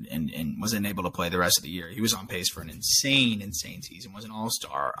hurt and wasn't able to play the rest of the year. He was on pace for an insane season. Was an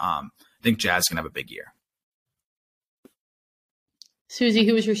all-star. I think Jazz can have a big year. Susie,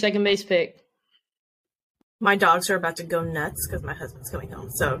 who was your second base pick? My dogs are about to go nuts because my husband's coming home.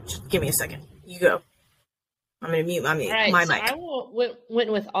 So just give me a second. You go. I'm going to mute my mic. I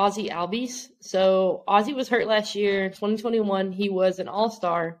went with Ozzie Albies. So Ozzie was hurt last year. 2021, he was an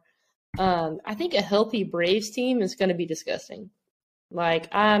all-star. I think a healthy Braves team is going to be disgusting. Like,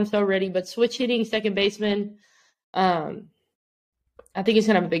 I'm so ready. But switch hitting second baseman, I think he's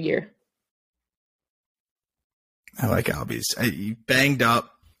going to have a big year. I like Albies. He banged up.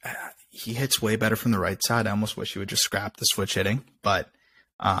 He hits way better from the right side. I almost wish he would just scrap the switch hitting. But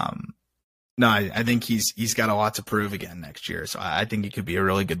no, I think he's got a lot to prove again next year. So I think he could be a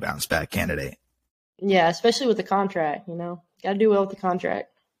really good bounce back candidate. Yeah, especially with the contract, got to do well with the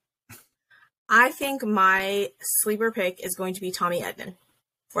contract. I think my sleeper pick is going to be Tommy Edman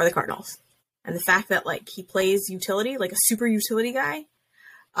for the Cardinals. And the fact that he plays utility, like a super utility guy,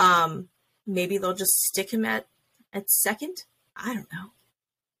 maybe they'll just stick him at second. I don't know.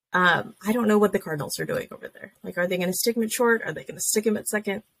 I don't know what the Cardinals are doing over there. Are they going to stick him at short? Are they going to stick him at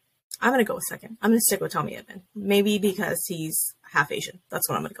second? I'm going to go with second. I'm going to stick with Tommy Edman. Maybe because he's half Asian. That's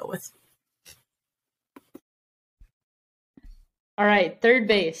what I'm going to go with. All right, third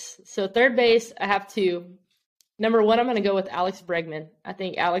base. So third base, I have two. Number one, I'm going to go with Alex Bregman. I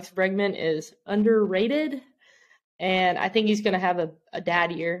think Alex Bregman is underrated, and I think he's going to have a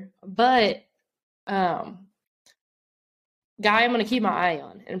dad year. But guy I'm going to keep my eye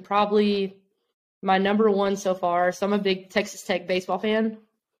on, and probably my number one so far. So I'm a big Texas Tech baseball fan.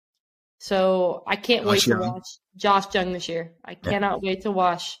 So I can't wait to watch Josh Jung this year. I cannot wait to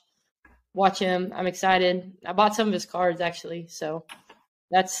watch him. I'm excited. I bought some of his cards actually. So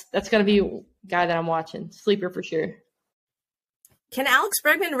that's going to be a guy that I'm watching. Sleeper for sure. Can Alex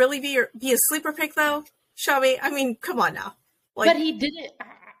Bregman really be a sleeper pick though, Shelby? I mean, come on now. But he didn't.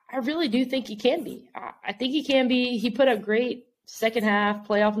 I really do think he can be. I think he can be. He put up great second half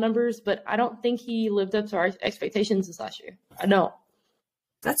playoff numbers, but I don't think he lived up to our expectations this last year. I don't.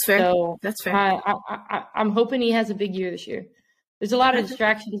 That's fair. So that's fair. I'm hoping he has a big year this year. There's a lot of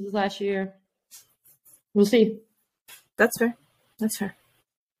distractions this last year. We'll see. That's fair.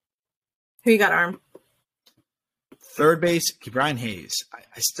 Who you got, Arm? Third base, Brian Hayes.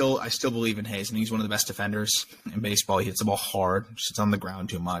 I still believe in Hayes, and he's one of the best defenders in baseball. He hits the ball hard, sits on the ground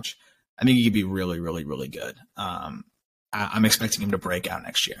too much. I think he could be really, really, really good. I'm expecting him to break out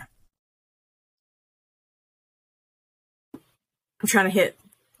next year. I'm trying to hit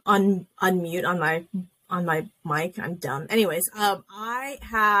unmute on my mic. I'm dumb. Anyways, I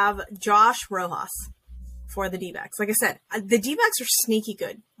have Josh Rojas for the D-backs. Like I said, the D-backs are sneaky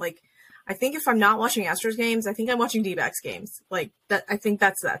good. I think if I'm not watching Astros games, I think I'm watching D-backs games. That. I think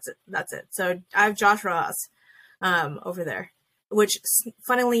that's it. So I have Josh Rojas over there, which,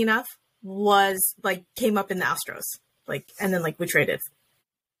 funnily enough, was came up in the Astros. And then we traded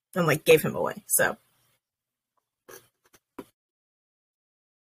and gave him away. So.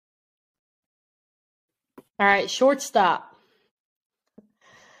 All right, shortstop.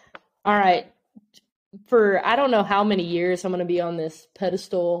 All right. For I don't know how many years I'm going to be on this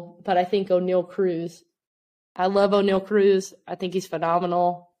pedestal, but I think O'Neal Cruz. I love O'Neal Cruz. I think he's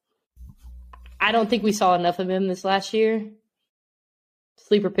phenomenal. I don't think we saw enough of him this last year.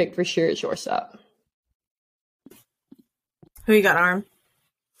 Sleeper pick for sure at shortstop. Who you got, Arm?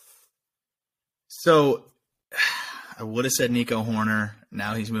 So I would have said Nico Horner.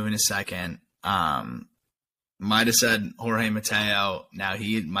 Now he's moving to second. Might have said Jorge Mateo. Now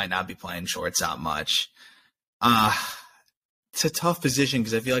he might not be playing shortstop much. It's a tough position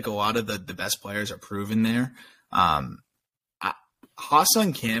because I feel like a lot of the best players are proven there. Ha-Seong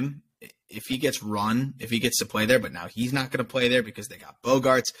Kim if he gets to play there, but now he's not going to play there because they got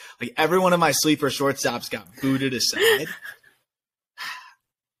Bogarts. Like every one of my sleeper shortstops got booted aside.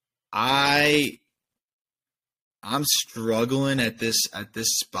 I'm struggling at this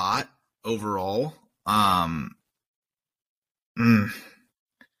spot overall.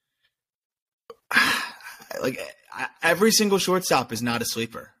 Like every single shortstop is not a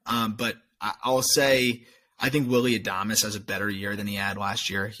sleeper. But I'll say I think Willy Adames has a better year than he had last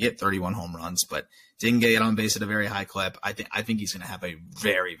year. He hit 31 home runs, but didn't get on base at a very high clip. I think he's going to have a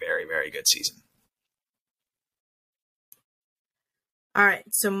very, very, very good season. All right,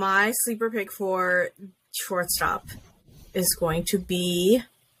 so my sleeper pick for shortstop is going to be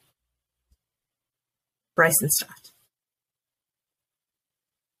Bryson Stott.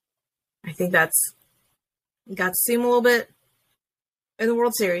 I think that's got to see him a little bit in the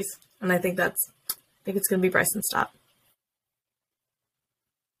World Series, and I think it's going to be Bryson Stott.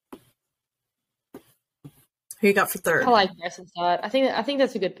 Who you got for third? I like Bryson Stott. I think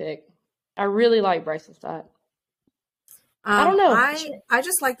that's a good pick. I really like Bryson Stott. I don't know. I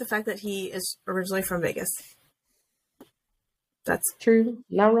just like the fact that he is originally from Vegas. That's true.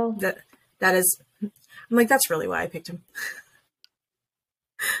 Not wrong. That is. I'm like, that's really why I picked him.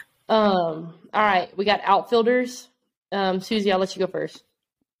 All right, we got outfielders. Susie, I'll let you go first.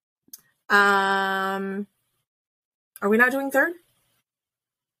 Are we not doing third?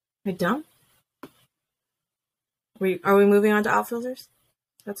 Are we done? Are we moving on to outfielders?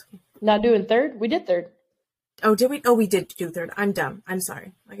 That's okay. Not doing third? We did third. Oh, did we? Oh, we did do third. I'm dumb. I'm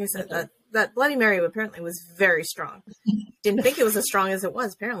sorry. Like I said, that Bloody Mary apparently was very strong. Didn't think it was as strong as it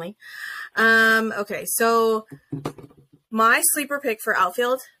was, apparently. Okay, so my sleeper pick for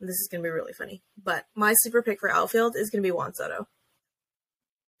outfield, this is going to be really funny, but my sleeper pick for outfield is going to be Juan Soto.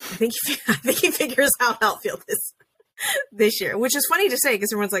 I think he figures out outfield this year, which is funny to say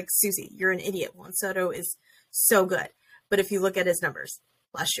because everyone's like, Susie, you're an idiot. Juan Soto is so good. But if you look at his numbers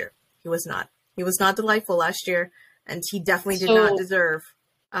last year, he was not. He was not delightful last year, and he definitely did not deserve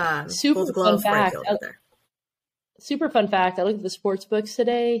Gold Glove right field there. Super fun fact, I looked at the sports books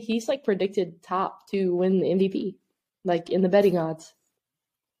today. He's like predicted top to win the MVP, like in the betting odds.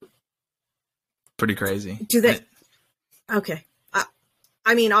 Pretty crazy. Do they? Okay.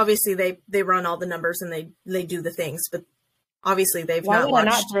 I mean, obviously they run all the numbers and they do the things, but obviously they've Why not would watched.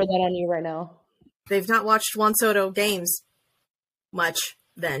 I not throw that on you right now? They've not watched Juan Soto games much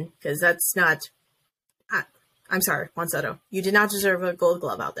then, because that's not. I'm sorry, Juan Soto. You did not deserve a Gold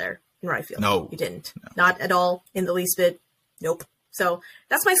Glove out there in right field. No, you didn't. No. Not at all in the least bit. Nope. So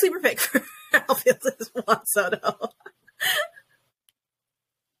that's my sleeper pick for outfield is Juan Soto.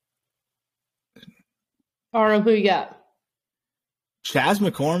 Arnold, who you got? Chas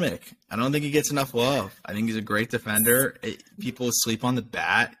McCormick. I don't think he gets enough love. I think he's a great defender. People sleep on the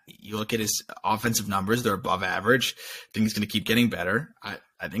bat. You look at his offensive numbers; they're above average. I think he's going to keep getting better.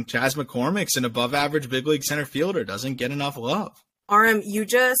 I think Chas McCormick's an above average big league center fielder. Doesn't get enough love. RM, you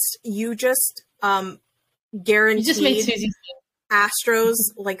just guaranteed you just made Susie Astros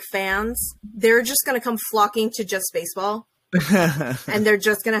like fans. They're just going to come flocking to Just Baseball. And they're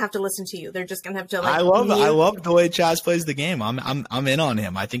just gonna have to listen to you. They're just gonna have to. Like, I love the way Chas plays the game. I'm in on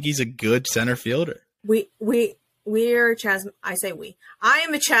him. I think he's a good center fielder. We're Chas. I say we. I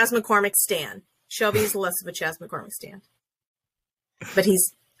am a Chas McCormick stan. Shelby's less of a Chas McCormick stan, but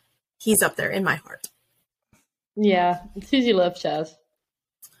he's up there in my heart. Yeah, Susie loves Chas.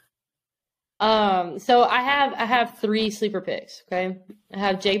 So I have 3 sleeper picks. Okay, I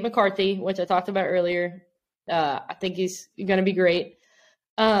have Jake McCarthy, which I talked about earlier. I think he's going to be great.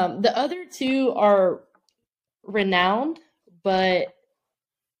 The other 2 are renowned, but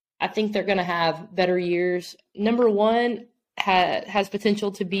I think they're going to have better years. Number 1 has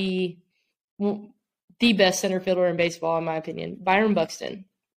potential to be the best center fielder in baseball, in my opinion, Byron Buxton.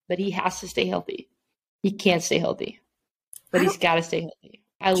 But he has to stay healthy. He can't stay healthy, but he's got to stay healthy.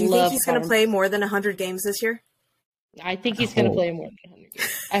 Do you think he's going to play more than 100 games this year? I think he's going to play more than 100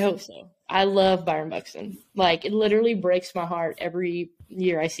 games. I hope so. I love Byron Buxton. Like, it literally breaks my heart every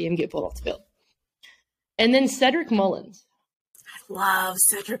year I see him get pulled off the field. And then Cedric Mullins. I love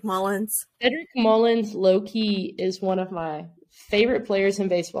Cedric Mullins. Cedric Mullins, low-key, is one of my favorite players in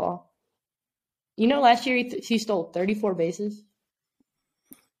baseball. You know, last year he stole 34 bases.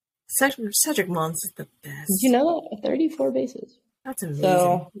 Cedric Mullins is the best. Did you know that? 34 bases. That's amazing.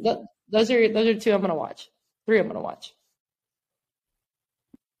 So those are 2 I'm going to watch. 3 I'm going to watch.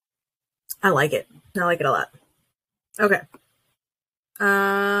 I like it. I like it a lot. Okay.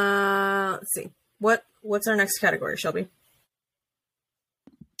 Let's see. What's our next category, Shelby?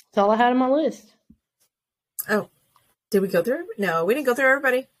 That's all I had on my list. Oh. Did we go through? No, we didn't go through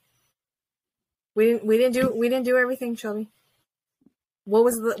everybody. We didn't do everything, Shelby. What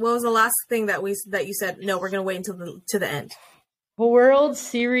was the last thing that you said? No, we're gonna wait until the end. World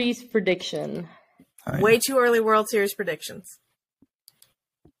Series prediction. Way too early World Series predictions.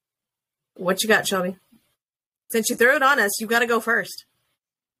 What you got, Shelby? Since you threw it on us, you got to go first.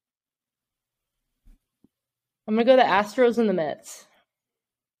 I'm gonna go the Astros and the Mets.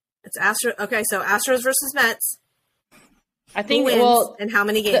 It's Astros. Okay, so Astros versus Mets. I think. Who wins and how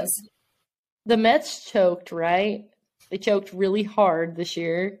many games? The Mets choked, right? They choked really hard this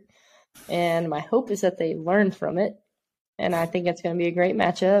year, and my hope is that they learn from it. And I think it's going to be a great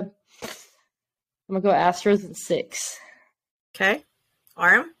matchup. I'm going to go Astros in 6. Okay.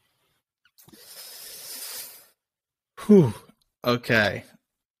 Aram? Whew. Okay.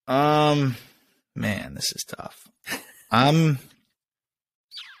 Man, this is tough. I'm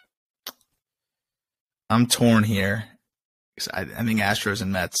torn here. I think Astros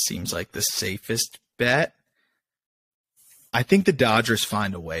and Mets seems like the safest bet. I think the Dodgers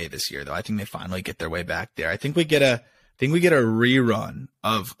find a way this year, though. I think they finally get their way back there. I think we get a rerun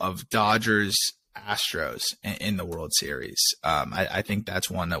of Dodgers Astros in the World Series. I think that's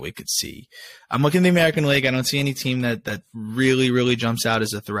one that we could see. I'm looking at the American League. I don't see any team that really, really jumps out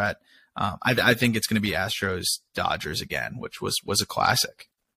as a threat. I think it's going to be Astros Dodgers again, which was a classic.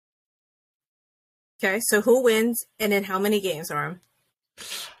 Okay, so who wins and in how many games, Aram?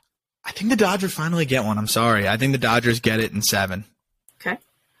 I think the Dodgers finally get one. I'm sorry. I think the Dodgers get it in 7. Okay.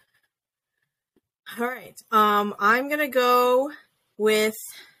 All right. I'm going to go with,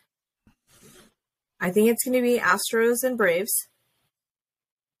 I think it's going to be Astros and Braves.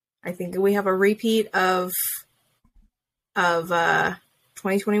 I think we have a repeat of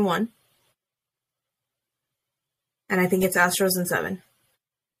 2021. And I think it's Astros in 7.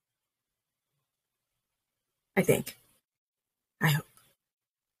 I think. I hope.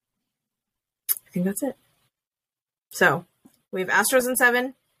 I think that's it. So we have Astros in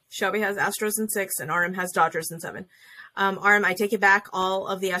 7. Shelby has Astros in 6, and Aram has Dodgers in 7. Aram, I take it back. All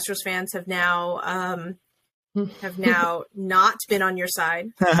of the Astros fans have now not been on your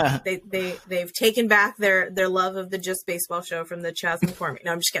side. They've taken back their love of the Just Baseball show from the Chaz McCormick.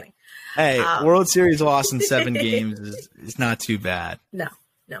 No, I'm just kidding. Hey, World Series loss in 7 games is not too bad. No,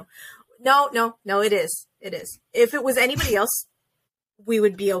 it is. It is. If it was anybody else, we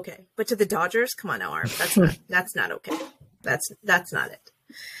would be okay. But to the Dodgers, come on now, Aram. That's not okay. That's not it.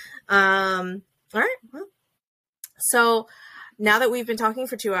 All right. Well, so now that we've been talking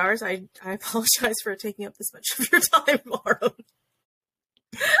for 2 hours, I apologize for taking up this much of your time, Aram.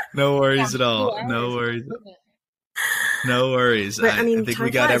 No worries at all. No worries. No worries. But, I think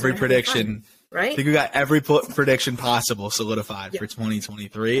we got every prediction. Right? I think we got every prediction possible solidified for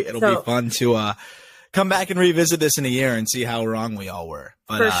 2023. It'll be fun to come back and revisit this in a year and see how wrong we all were.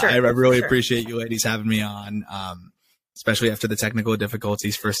 But I really appreciate you ladies having me on, especially after the technical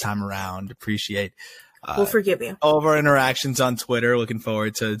difficulties first time around. Appreciate we'll forgive you. All of our interactions on Twitter. Looking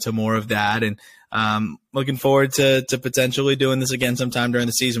forward to more of that. And looking forward to potentially doing this again sometime during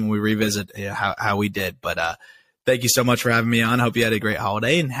the season when we revisit how we did. But thank you so much for having me on. Hope you had a great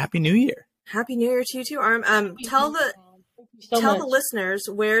holiday and Happy New Year. Happy New Year to you too, Aram. Tell the listeners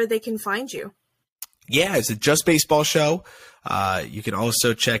where they can find you. Yeah, it's a Just Baseball show. You can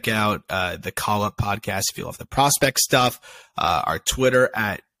also check out the Call Up podcast if you love the prospect stuff. Our Twitter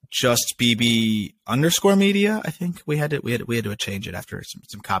at JustBB_media. I think we had to change it after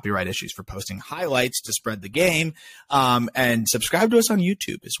some copyright issues for posting highlights to spread the game. And subscribe to us on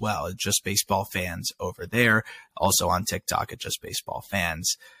YouTube as well at Just Baseball Fans over there. Also on TikTok at Just Baseball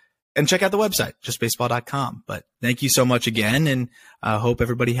Fans. And check out the website, justbaseball.com. But thank you so much again, and I hope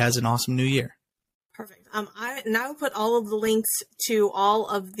everybody has an awesome new year. Perfect. I will put all of the links to all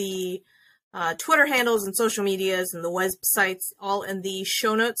of the Twitter handles and social medias and the websites all in the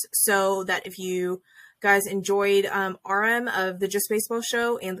show notes, so that if you guys enjoyed RM of the Just Baseball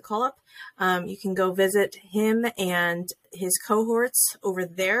show and the Call Up, you can go visit him and his cohorts over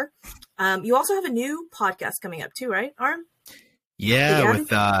there. You also have a new podcast coming up too, right, RM? Yeah,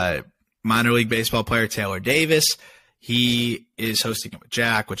 with minor league baseball player Taylor Davis. He is hosting it with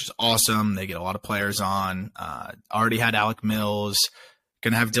Jack, which is awesome. They get a lot of players on. Already had Alec Mills.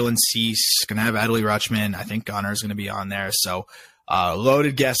 Going to have Dylan Cease. Going to have Adley Rutschman. I think Gunner's going to be on there. So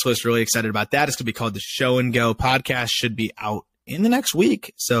loaded guest list. Really excited about that. It's going to be called the Show and Go podcast. Should be out in the next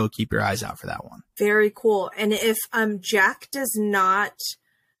week. So keep your eyes out for that one. Very cool. And if Jack does not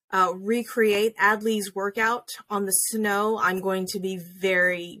recreate Adley's workout on the snow, I'm going to be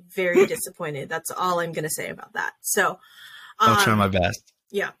very, very disappointed. That's all I'm going to say about that. So I'll try my best.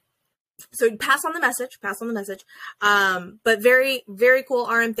 Yeah. So pass on the message. But very, very cool,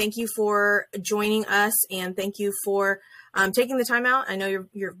 RM. Thank you for joining us, and thank you for taking the time out. I know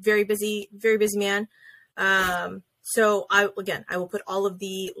you're very busy man. So I will put all of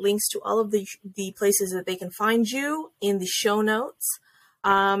the links to all of the places that they can find you in the show notes.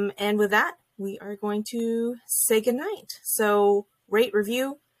 And with that, we are going to say goodnight. So rate,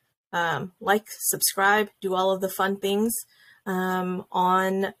 review, like, subscribe, do all of the fun things.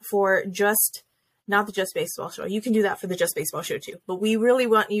 For not the Just Baseball Show. You can do that for the Just Baseball Show too, but we really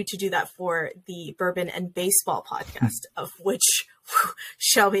want you to do that for the Bourbon and Baseball podcast, of which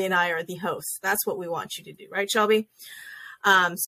Shelby and I are the hosts. That's what we want you to do, right, Shelby?